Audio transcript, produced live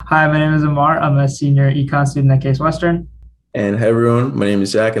Hi, my name is Amar. I'm a senior econ student at Case Western. And hi everyone, my name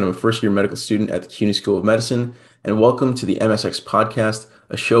is Zach, and I'm a first year medical student at the CUNY School of Medicine. And welcome to the MSX Podcast,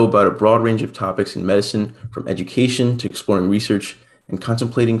 a show about a broad range of topics in medicine, from education to exploring research and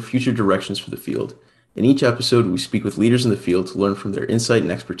contemplating future directions for the field. In each episode, we speak with leaders in the field to learn from their insight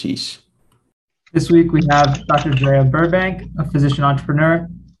and expertise. This week we have Dr. Drea Burbank, a physician entrepreneur.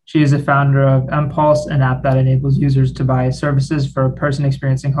 She is the founder of mPulse, an app that enables users to buy services for a person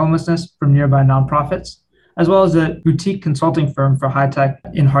experiencing homelessness from nearby nonprofits, as well as a boutique consulting firm for high tech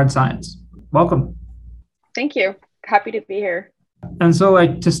in hard science. Welcome. Thank you. Happy to be here. And so,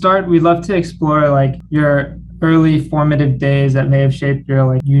 to start, we'd love to explore your early formative days that may have shaped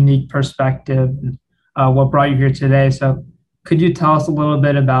your unique perspective, what brought you here today. So could you tell us a little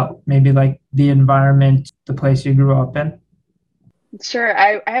bit about maybe the environment, the place you grew up in? Sure.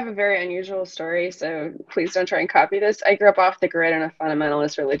 I have a very unusual story, so please don't try and copy this. I grew up off the grid in a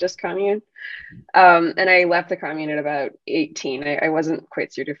fundamentalist religious commune, and I left the commune at about 18. I wasn't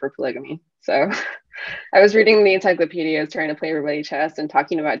quite suited for polygamy. So I was reading the encyclopedias, trying to play everybody chess and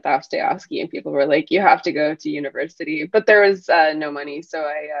talking about Dostoevsky, and people were like, you have to go to university. But there was no money. So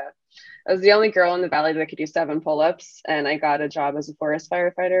I was the only girl in the valley that could do 7 pull-ups, and I got a job as a forest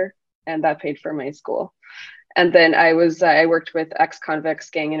firefighter, and that paid for my school. And then I worked with ex-convicts,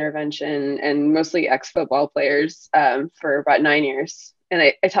 gang intervention, and mostly ex-football players for about 9 years. And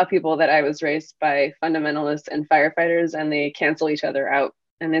I tell people that I was raised by fundamentalists and firefighters, and they cancel each other out.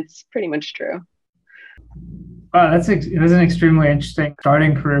 And it's pretty much true. Wow, that's an extremely interesting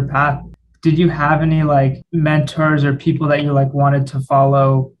starting career path. Did you have any mentors or people that you wanted to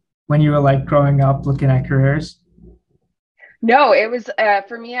follow when you were growing up looking at careers? No, it was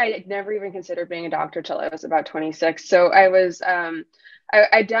for me. I never even considered being a doctor till I was about 26. So I was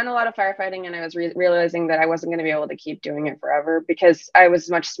I'd done a lot of firefighting, and I was realizing that I wasn't going to be able to keep doing it forever because I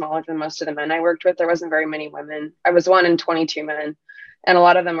was much smaller than most of the men I worked with. There wasn't very many women. I was one in 22 men, and a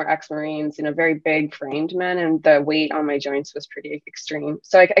lot of them were ex-Marines, very big framed men, and the weight on my joints was pretty extreme.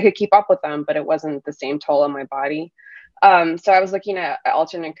 So I could keep up with them, but it wasn't the same toll on my body. So I was looking at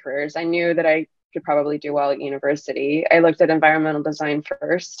alternate careers. I knew that I could probably do well at university. I looked at environmental design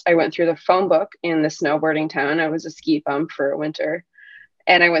first. I went through the phone book in the snowboarding town. I was a ski bum for a winter.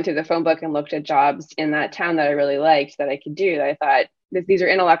 And I went through the phone book and looked at jobs in that town that I really liked that I could do. That I thought these are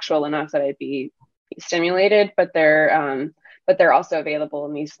intellectual enough that I'd be stimulated, but they're also available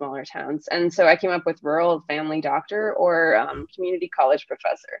in these smaller towns. And so I came up with rural family doctor or community college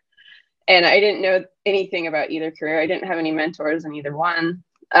professor. And I didn't know anything about either career. I didn't have any mentors in either one.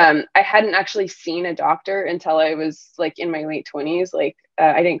 I hadn't actually seen a doctor until I was in my late 20s.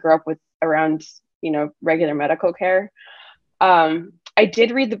 I didn't grow up around regular medical care. I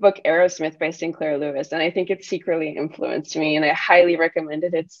did read the book Aerosmith by Sinclair Lewis, and I think it secretly influenced me, and I highly recommend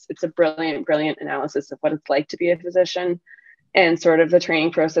it. It's a brilliant analysis of what it's like to be a physician and sort of the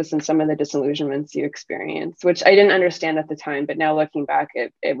training process and some of the disillusionments you experience, which I didn't understand at the time, but now looking back,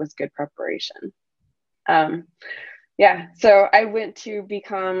 it was good preparation. So I went to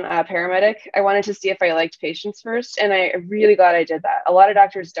become a paramedic. I wanted to see if I liked patients first, and I'm really glad I did that. A lot of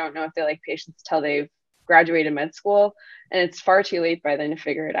doctors don't know if they like patients till they've graduated med school, and it's far too late by then to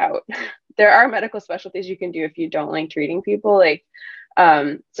figure it out. There are medical specialties you can do if you don't like treating people.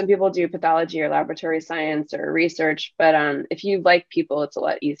 Some people do pathology or laboratory science or research, but if you like people, it's a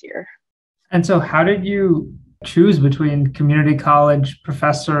lot easier. And so how did you choose between community college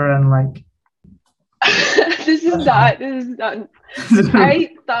professor and This is not.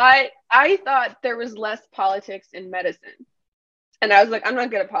 I thought there was less politics in medicine. And I was like, I'm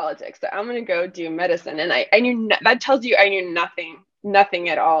not good at politics, so I'm going to go do medicine. And I knew that tells you I knew nothing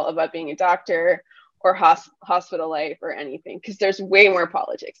at all about being a doctor or hospital life or anything, because there's way more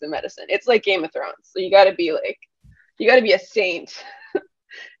politics in medicine. It's like Game of Thrones. So you got to be a saint.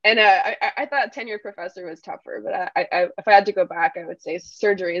 And I thought tenure professor was tougher, but if I had to go back, I would say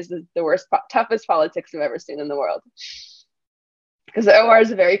surgery is the worst, toughest politics I've ever seen in the world. Because the OR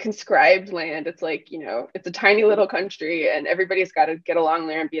is a very conscribed land. It's it's a tiny little country, and everybody's got to get along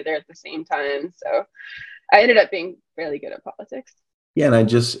there and be there at the same time. So I ended up being fairly good at politics. Yeah, and I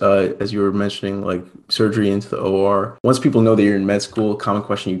just, as you were mentioning, surgery into the OR, once people know that you're in med school, a common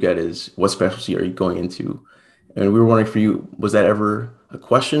question you get is, what specialty are you going into? And we were wondering for you, was that ever a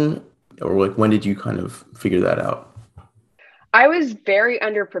question, or when did you kind of figure that out? I was very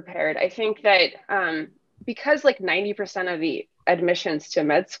underprepared. I think that because 90% of the admissions to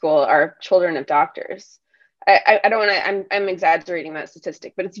med school are children of doctors, I don't want to, I'm exaggerating that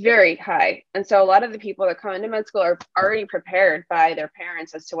statistic, but it's very high. And so a lot of the people that come into med school are already prepared by their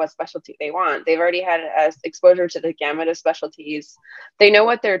parents as to what specialty they want. They've already had exposure to the gamut of specialties. They know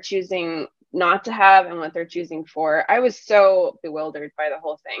what they're choosing not to have and what they're choosing for. I was so bewildered by the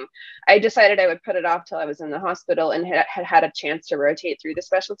whole thing. I decided I would put it off till I was in the hospital and had a chance to rotate through the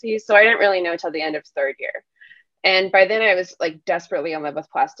specialties. So I didn't really know till the end of third year. And by then I was like desperately in love with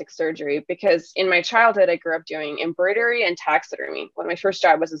plastic surgery because in my childhood, I grew up doing embroidery and taxidermy. One of my first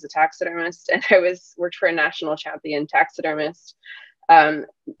job was as a taxidermist, and I worked for a national champion taxidermist.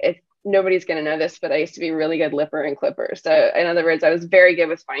 If nobody's going to know this, but I used to be really good lipper and clipper. So in other words, I was very good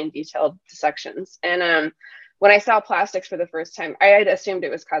with fine detailed dissections. And when I saw plastics for the first time, I had assumed it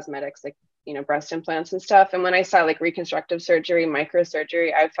was cosmetics, like, breast implants and stuff. And when I saw like reconstructive surgery,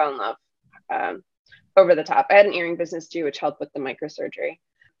 microsurgery, I fell in love. Over the top. I had an earring business too, which helped with the microsurgery,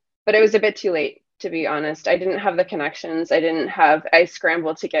 but it was a bit too late, to be honest. I didn't have the connections. I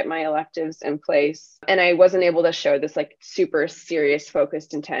scrambled to get my electives in place, and I wasn't able to show this like super serious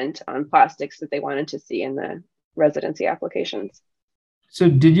focused intent on plastics that they wanted to see in the residency applications. So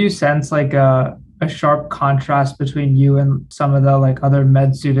did you sense like a sharp contrast between you and some of the like other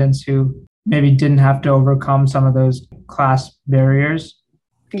med students who maybe didn't have to overcome some of those class barriers?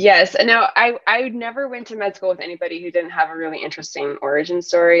 Yes. And now I never went to med school with anybody who didn't have a really interesting origin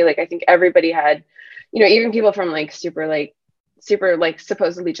story. Like I think everybody had, even people from like super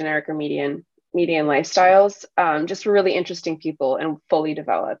supposedly generic or median lifestyles, just really interesting people and fully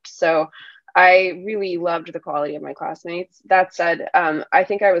developed. So I really loved the quality of my classmates. That said, I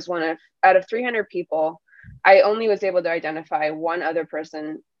think I was out of 300 people, I only was able to identify one other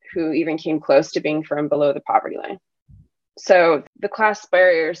person who even came close to being from below the poverty line. So the class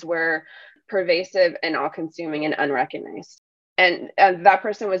barriers were pervasive and all-consuming and unrecognized. And that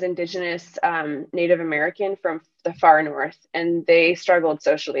person was Indigenous Native American from the far north, and they struggled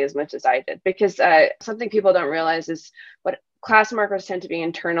socially as much as I did. Because something people don't realize is what class markers tend to be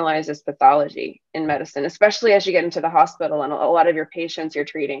internalized as pathology in medicine, especially as you get into the hospital, and a lot of your patients you're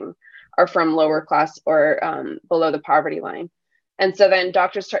treating are from lower class or below the poverty line. And so then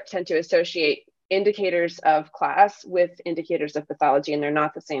doctors tend to associate indicators of class with indicators of pathology, and they're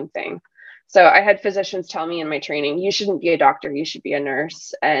not the same thing. So I had physicians tell me in my training, you shouldn't be a doctor, you should be a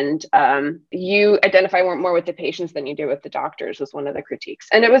nurse. And you identify more with the patients than you do with the doctors was one of the critiques.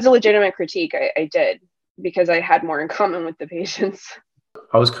 And it was a legitimate critique. I did, because I had more in common with the patients.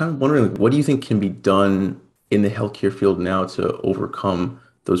 I was kind of wondering, what do you think can be done in the healthcare field now to overcome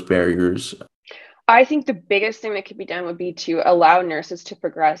those barriers? I think the biggest thing that could be done would be to allow nurses to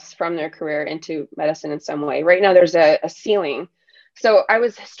progress from their career into medicine in some way. Right now, there's a ceiling. So I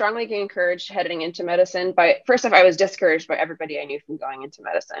was strongly encouraged heading into medicine. But first off, I was discouraged by everybody I knew from going into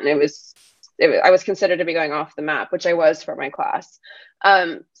medicine. I was considered to be going off the map, which I was for my class.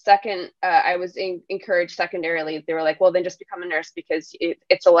 Second, I was encouraged secondarily. They were like, well, then just become a nurse because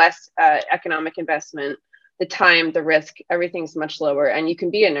it's a less economic investment. The time, the risk, everything's much lower, and you can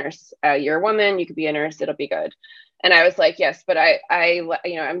be a nurse. You're a woman, you could be a nurse, it'll be good. And I was like, yes, but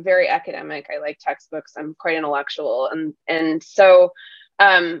I'm very academic. I like textbooks. I'm quite intellectual. And so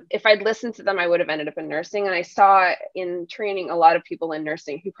if I'd listened to them, I would have ended up in nursing. And I saw in training a lot of people in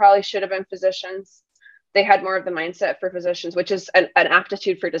nursing who probably should have been physicians. They had more of the mindset for physicians, which is an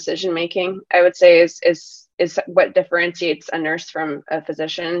aptitude for decision making, I would say is what differentiates a nurse from a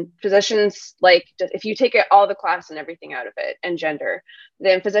physician. Physicians, like, if you take all the class and everything out of it and gender,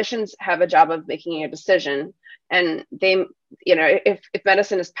 then physicians have a job of making a decision. And they, if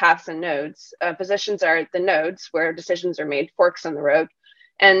medicine is paths and nodes, physicians are the nodes where decisions are made, forks on the road,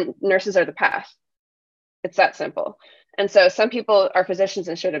 and nurses are the path. It's that simple. And so some people are physicians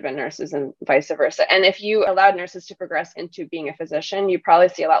and should have been nurses and vice versa. And if you allowed nurses to progress into being a physician, you probably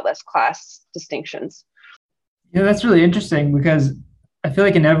see a lot less class distinctions. Yeah, that's really interesting because I feel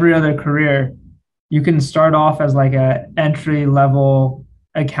like in every other career, you can start off as like a entry level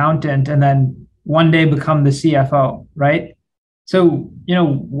accountant and then one day become the CFO, right? So,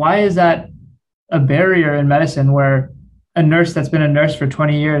 why is that a barrier in medicine where a nurse that's been a nurse for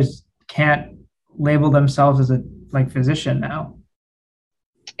 20 years can't label themselves as a physician now?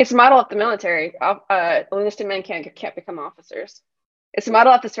 It's a model of the military. Enlisted men can't become officers. It's a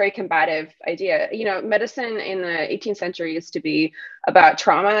model of this very combative idea. Medicine in the 18th century used to be about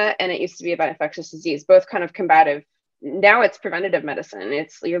trauma, and it used to be about infectious disease, both kind of combative. Now it's preventative medicine.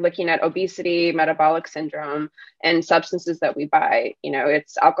 You're looking at obesity, metabolic syndrome, and substances that we buy.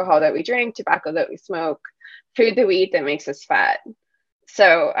 It's alcohol that we drink, tobacco that we smoke, food that we eat that makes us fat.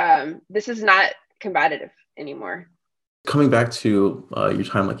 So this is not combative anymore. Coming back to your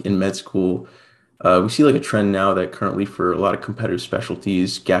time in med school, We see like a trend now that currently for a lot of competitive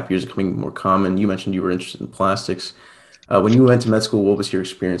specialties, gap years are becoming more common. You mentioned you were interested in plastics. When you went to med school, what was your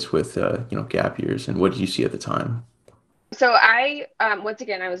experience with gap years, and what did you see at the time? So I, once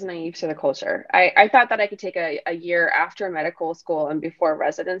again, I was naive to the culture. I thought that I could take a year after medical school and before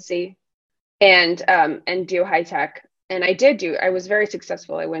residency and do high tech. And I did do, I was very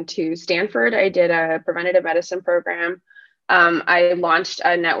successful. I went to Stanford. I did a preventative medicine program. I launched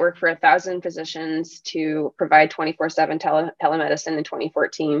a network for 1,000 physicians to provide 24/7 telemedicine in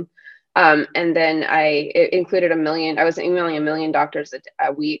 2014. And then it included I was emailing 1 million doctors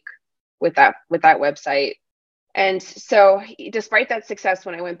a week with that website. And so, despite that success,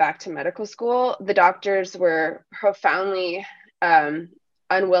 when I went back to medical school, the doctors were profoundly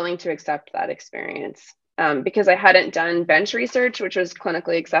unwilling to accept that experience because I hadn't done bench research, which was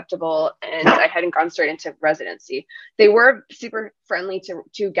clinically acceptable, and I hadn't gone straight into residency. They were super friendly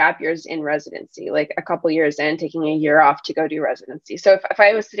to gap years in residency, like a couple years in, taking a year off to go do residency. So if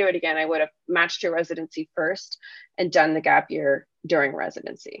I was to do it again, I would have matched to residency first and done the gap year during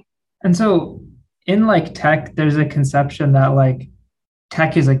residency. And so in like tech, there's a conception that like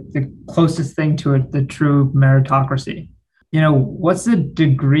tech is like the closest thing to the true meritocracy. What's the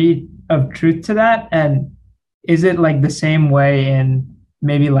degree of truth to that? And is it like the same way in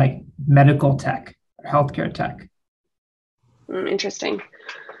maybe like medical tech or healthcare tech? Interesting.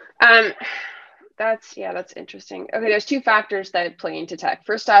 That's interesting. Okay, there's two factors that play into tech.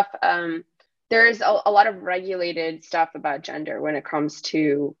 First off, there is a lot of regulated stuff about gender when it comes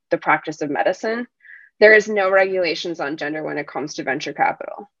to the practice of medicine. There is no regulations on gender when it comes to venture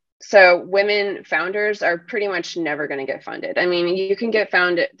capital. So women founders are pretty much never going to get funded. I mean, you can get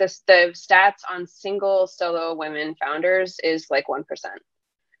founded, the stats on single solo women founders is like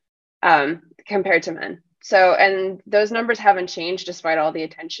 1% compared to men. So, and those numbers haven't changed despite all the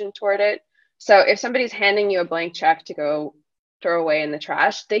attention toward it. So if somebody's handing you a blank check to go throw away in the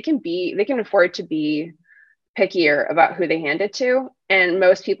trash, they can afford to be pickier about who they hand it to. And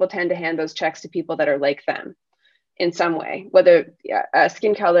most people tend to hand those checks to people that are like them in some way, whether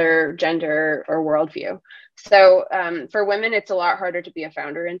skin color, gender, or worldview. So for women, it's a lot harder to be a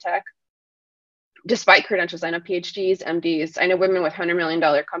founder in tech, despite credentials. I know PhDs, MDs. I know women with $100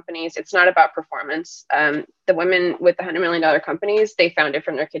 million companies. It's not about performance. The women with the $100 million companies, they founded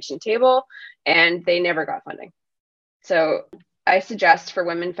from their kitchen table and they never got funding. So I suggest for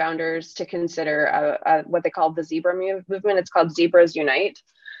women founders to consider what they call the Zebra movement. It's called Zebras Unite.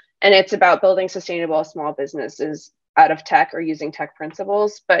 And it's about building sustainable small businesses out of tech or using tech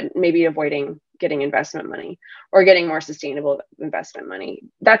principles, but maybe avoiding getting investment money or getting more sustainable investment money.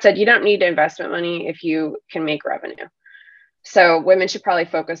 That said, you don't need investment money if you can make revenue. So women should probably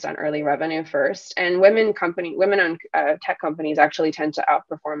focus on early revenue first. And women-owned tech companies actually tend to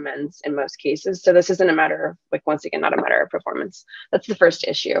outperform men's in most cases. So this isn't a matter of, like, once again, not a matter of performance. That's the first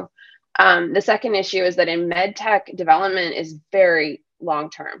issue. The second issue is that in med tech, development is very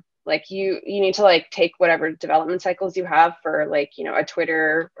long-term. Like you need to like take whatever development cycles you have for like, a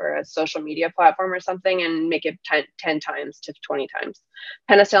Twitter or a social media platform or something and make it 10 times to 20 times.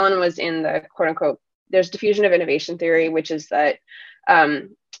 Penicillin was in the quote unquote, there's diffusion of innovation theory, which is that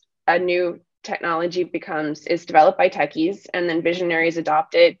a new technology is developed by techies and then visionaries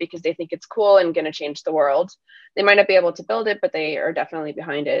adopt it because they think it's cool and going to change the world. They might not be able to build it, but they are definitely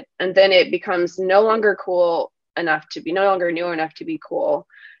behind it. And then it becomes no longer new enough to be cool,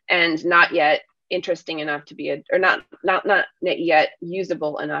 and not yet interesting enough to be, or not yet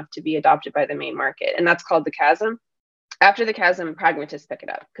usable enough to be adopted by the main market. And that's called the chasm. After the chasm, pragmatists pick it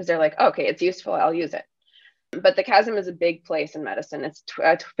up because they're like, okay, it's useful, I'll use it. But the chasm is a big place in medicine. It's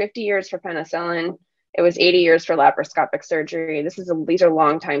 50 years for penicillin. It was 80 years for laparoscopic surgery. These are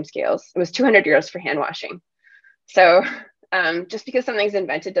long time scales. It was 200 years for hand washing. So just because something's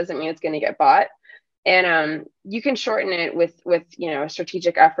invented doesn't mean it's going to get bought. And you can shorten it with a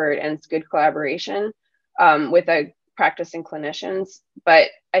strategic effort and good collaboration with a practicing clinicians. But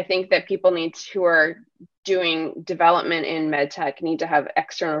I think that people who are doing development in med tech need to have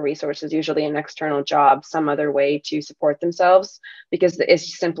external resources, usually an external job, some other way to support themselves, because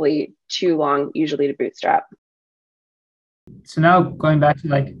it's simply too long usually to bootstrap. So now going back to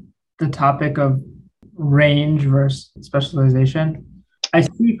like the topic of range versus specialization, I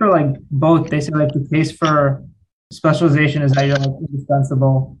see for like both, they say like the case for specialization is that you're like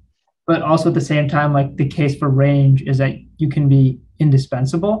indispensable, but also at the same time, like the case for range is that you can be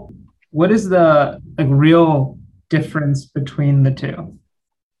indispensable. What is the like real difference between the two?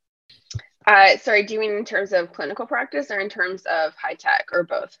 Sorry, do you mean in terms of clinical practice or in terms of high tech or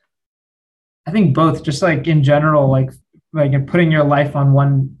both? I think both, just like in general, like like and putting your life on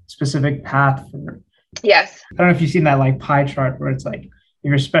one specific path for, Yes. I don't know if you've seen that like pie chart where it's like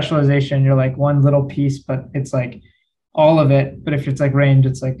your specialization, you're like one little piece, but it's like all of it. But if it's like range,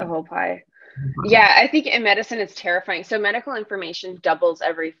 it's like The whole pie. Yeah, I think in medicine it's terrifying. So medical information doubles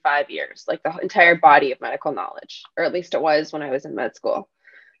every 5 years, like the entire body of medical knowledge, or at least it was when I was in med school.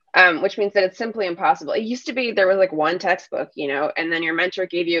 Which means that it's simply impossible. It used to be there was like one textbook, and then your mentor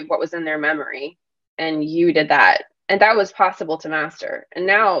gave you what was in their memory, and you did that. And that was possible to master. And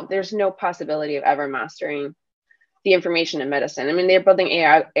now there's no possibility of ever mastering the information in medicine. I mean, they're building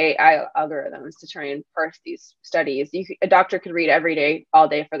AI algorithms to try and parse these studies. A doctor could read every day, all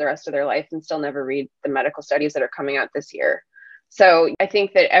day for the rest of their life and still never read the medical studies that are coming out this year. So I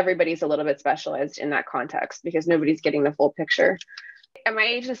think that everybody's a little bit specialized in that context because nobody's getting the full picture. At my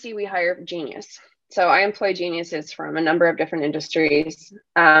agency, we hire genius. So I employ geniuses from a number of different industries,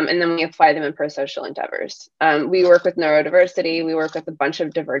 and then we apply them in pro-social endeavors. We work with neurodiversity. We work with a bunch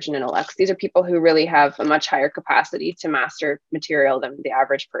of divergent intellects. These are people who really have a much higher capacity to master material than the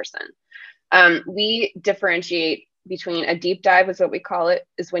average person. We differentiate between a deep dive, is what we call it,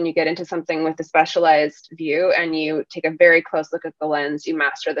 is when you get into something with a specialized view and you take a very close look at the lens, you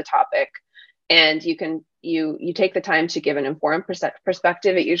master the topic, and you take the time to give an informed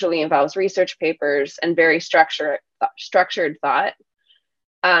perspective. It usually involves research papers and very structured thought.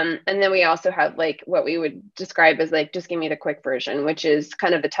 And then we also have like what we would describe as like, just give me the quick version, which is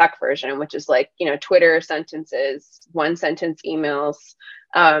kind of the tech version, which is like, Twitter sentences, one sentence emails.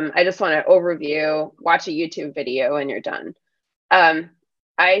 I just want to overview, watch a YouTube video, and you're done.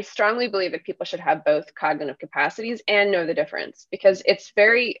 I strongly believe that people should have both cognitive capacities and know the difference, because it's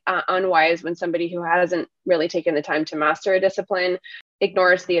very unwise when somebody who hasn't really taken the time to master a discipline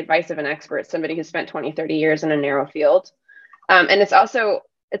ignores the advice of an expert, somebody who spent 20, 30 years in a narrow field. And it's also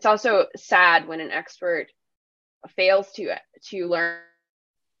sad when an expert fails to learn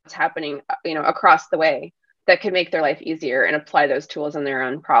what's happening, across the way, that could make their life easier and apply those tools in their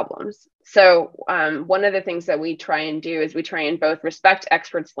own problems. So one of the things that we try and do is we try and both respect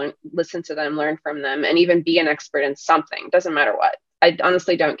experts, listen to them, learn from them, and even be an expert in something. Doesn't matter what. I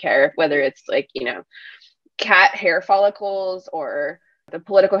honestly don't care whether it's like, cat hair follicles or the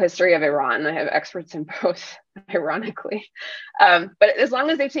political history of Iran. I have experts in both, ironically. But as long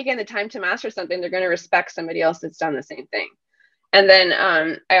as they've taken the time to master something, they're going to respect somebody else that's done the same thing. And then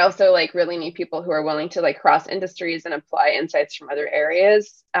I also really need people who are willing to cross industries and apply insights from other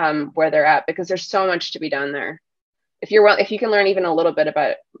areas where they're at, because there's so much to be done there. If you can learn even a little bit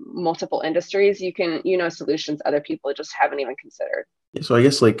about multiple industries, you can solutions other people just haven't even considered. Yeah, so I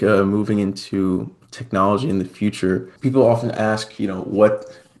guess moving into technology in the future, people often ask,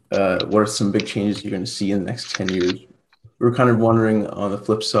 what are some big changes you're going to see in the next 10 years? We're kind of wondering on the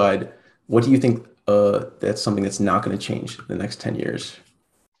flip side, what do you think that's something that's not going to change in the next 10 years?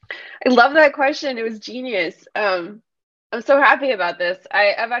 I love that question. It was genius. I'm so happy about this.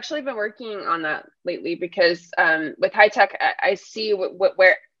 I've actually been working on that lately because with high tech, I see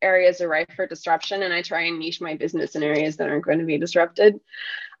where areas are ripe for disruption, and I try and niche my business in areas that aren't going to be disrupted.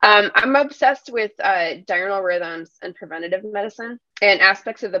 I'm obsessed with diurnal rhythms and preventative medicine and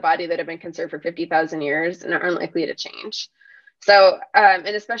aspects of the body that have been conserved for 50,000 years and are unlikely to change. So, and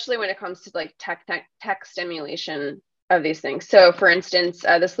especially when it comes to tech stimulation of these things. So for instance,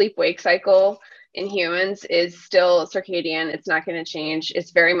 the sleep-wake cycle in humans is still circadian. It's not going to change. It's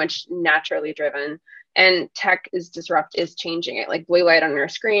very much naturally driven, and tech is changing it. Like blue light on our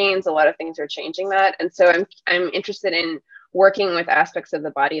screens, a lot of things are changing that. And so I'm interested in working with aspects of the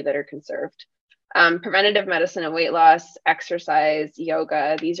body that are conserved. Preventative medicine and weight loss, exercise,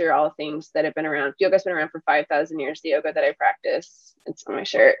 yoga, these are all things that have been around. Yoga's been around for 5,000 years, the yoga that I practice. It's on my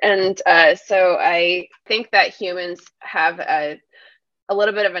shirt. And so I think that humans have a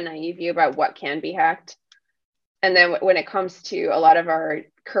little bit of a naive view about what can be hacked. And then when it comes to a lot of our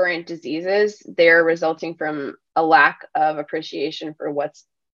current diseases, they're resulting from a lack of appreciation for what's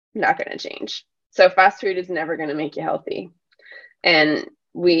not going to change. So fast food is never going to make you healthy. And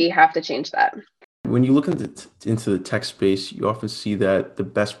we have to change that. When you look into the tech space, you often see that the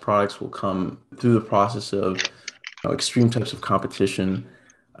best products will come through the process of extreme types of competition.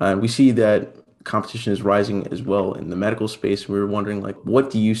 We see that competition is rising as well in the medical space. We were wondering, what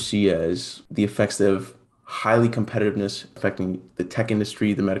do you see as the effects of highly competitiveness affecting the tech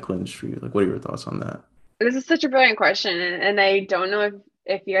industry, the medical industry? What are your thoughts on that? This is such a brilliant question. And I don't know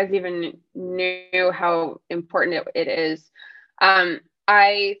if you guys even knew how important it is.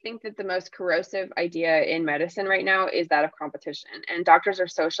 I think that the most corrosive idea in medicine right now is that of competition. And doctors are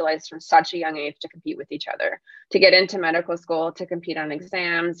socialized from such a young age to compete with each other, to get into medical school, to compete on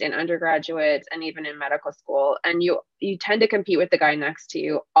exams in undergraduates and even in medical school. And you tend to compete with the guy next to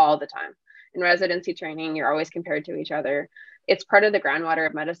you all the time. In residency training, you're always compared to each other. It's part of the groundwater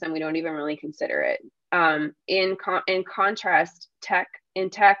of medicine. We don't even really consider it. In contrast, tech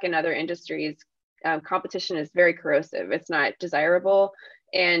and other industries, competition is very corrosive. It's not desirable,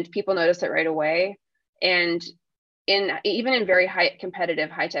 and people notice it right away. And even in very competitive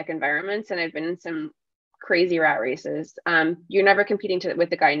high tech environments, and I've been in some crazy rat races, you're never competing with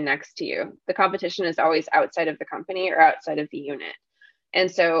the guy next to you. The competition is always outside of the company or outside of the unit. And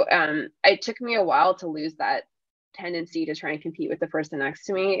so it took me a while to lose that tendency to try and compete with the person next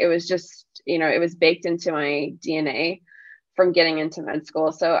to me. It was just, it was baked into my DNA from getting into med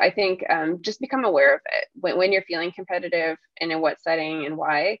school. So I think just become aware of it when you're feeling competitive and in what setting and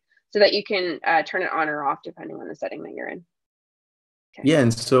why, so that you can turn it on or off depending on the setting that you're in. Okay. Yeah,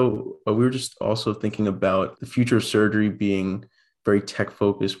 and so we were just also thinking about the future of surgery being very tech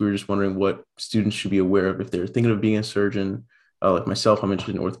focused. We were just wondering what students should be aware of if they're thinking of being a surgeon. Like myself, I'm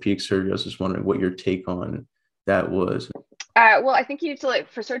interested in orthopedic surgery. I was just wondering what your take on that was. Well, I think you need to look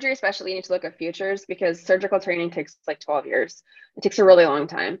for surgery, especially you need to look at futures, because surgical training takes like 12 years. It takes a really long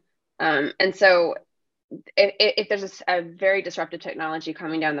time. And so if there's a very disruptive technology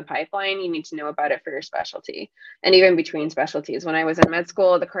coming down the pipeline, you need to know about it for your specialty. And even between specialties, when I was in med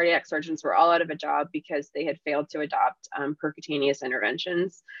school, the cardiac surgeons were all out of a job because they had failed to adopt percutaneous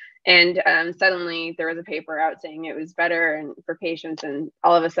interventions. And suddenly there was a paper out saying it was better and for patients, and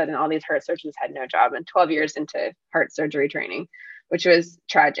all of a sudden all these heart surgeons had no job, and 12 years into heart surgery training, which was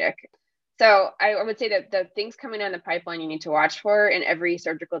tragic. So I would say that the things coming down the pipeline you need to watch for in every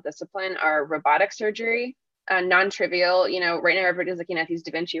surgical discipline are robotic surgery, non-trivial. Right now everybody's looking at these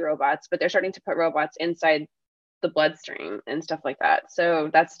Da Vinci robots, but they're starting to put robots inside the bloodstream and stuff like that. So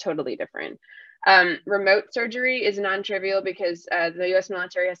that's totally different. Remote surgery is non-trivial because the US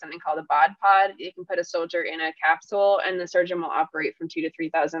military has something called a bod pod. You can put a soldier in a capsule and the surgeon will operate from 2,000 to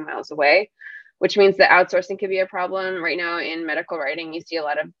 3,000 miles away, which means that outsourcing could be a problem. Right now in medical writing, you see a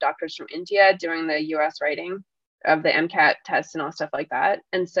lot of doctors from India doing the US writing of the MCAT test and all stuff like that.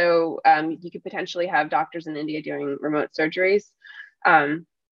 And so you could potentially have doctors in India doing remote surgeries.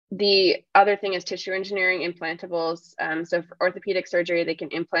 The other thing is tissue engineering, implantables. So for orthopedic surgery, they can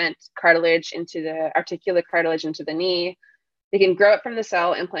implant cartilage into the articular cartilage into the knee. They can grow it from the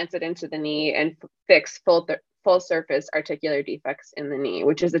cell, implant it into the knee, and fix full surface articular defects in the knee,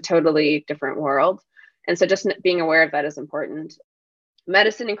 which is a totally different world. And so just being aware of that is important.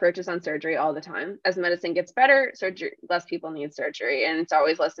 Medicine encroaches on surgery all the time. As medicine gets better, less people need surgery, and it's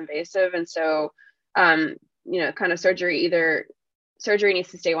always less invasive. And so, kind of surgery needs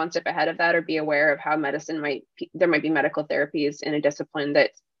to stay one step ahead of that, or be aware of how there might be medical therapies in a discipline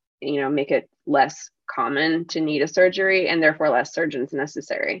that, make it less common to need a surgery and therefore less surgeons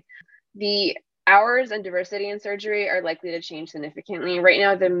necessary. The hours and diversity in surgery are likely to change significantly. Right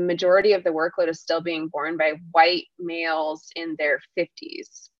now, the majority of the workload is still being borne by white males in their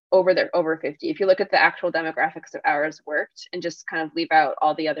 50s, over 50. If you look at the actual demographics of hours worked and just kind of leave out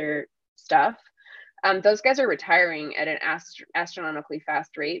all the other stuff, those guys are retiring at an astronomically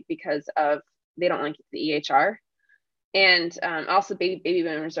fast rate because they don't like the EHR. And also baby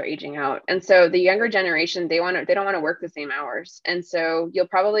boomers are aging out. And so the younger generation, they don't want to work the same hours. And so you'll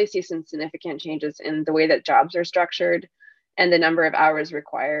probably see some significant changes in the way that jobs are structured and the number of hours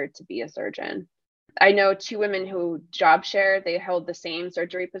required to be a surgeon. I know two women who job share, they held the same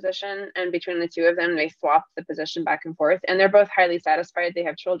surgery position, and between the two of them, they swapped the position back and forth, and they're both highly satisfied. They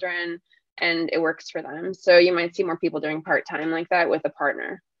have children and it works for them. So you might see more people doing part-time like that with a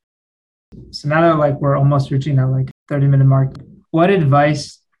partner. So now that we're almost reaching that 30-minute mark, what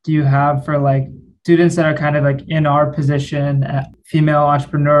advice do you have for students that are kind of in our position, female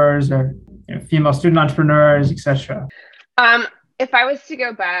entrepreneurs or female student entrepreneurs, etc.? If I was to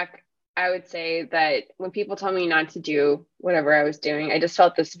go back, I would say that when people tell me not to do whatever I was doing, I just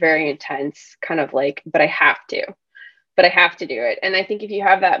felt this very intense kind of but I have to do it. And I think if you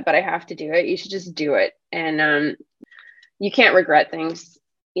have that, but I have to do it, you should just do it. And you can't regret things,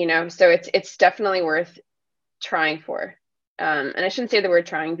 so it's definitely worth trying for. And I shouldn't say the word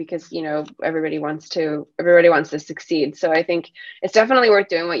trying because, everybody wants to succeed. So I think it's definitely worth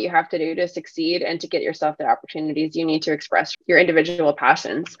doing what you have to do to succeed and to get yourself the opportunities you need to express your individual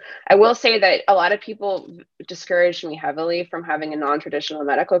passions. I will say that a lot of people discouraged me heavily from having a non-traditional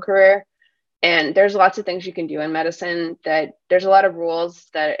medical career. And there's lots of things you can do in medicine, that there's a lot of rules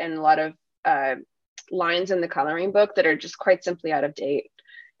and a lot of lines in the coloring book that are just quite simply out of date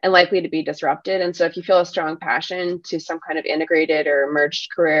and likely to be disrupted. And so if you feel a strong passion to some kind of integrated or merged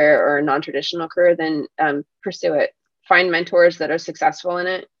career or non-traditional career, then pursue it. Find mentors that are successful in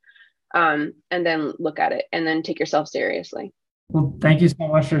it, and then look at it and then take yourself seriously. Well, thank you so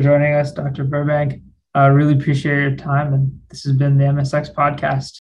much for joining us, Dr. Burbank. I really appreciate your time, and this has been the MSX podcast.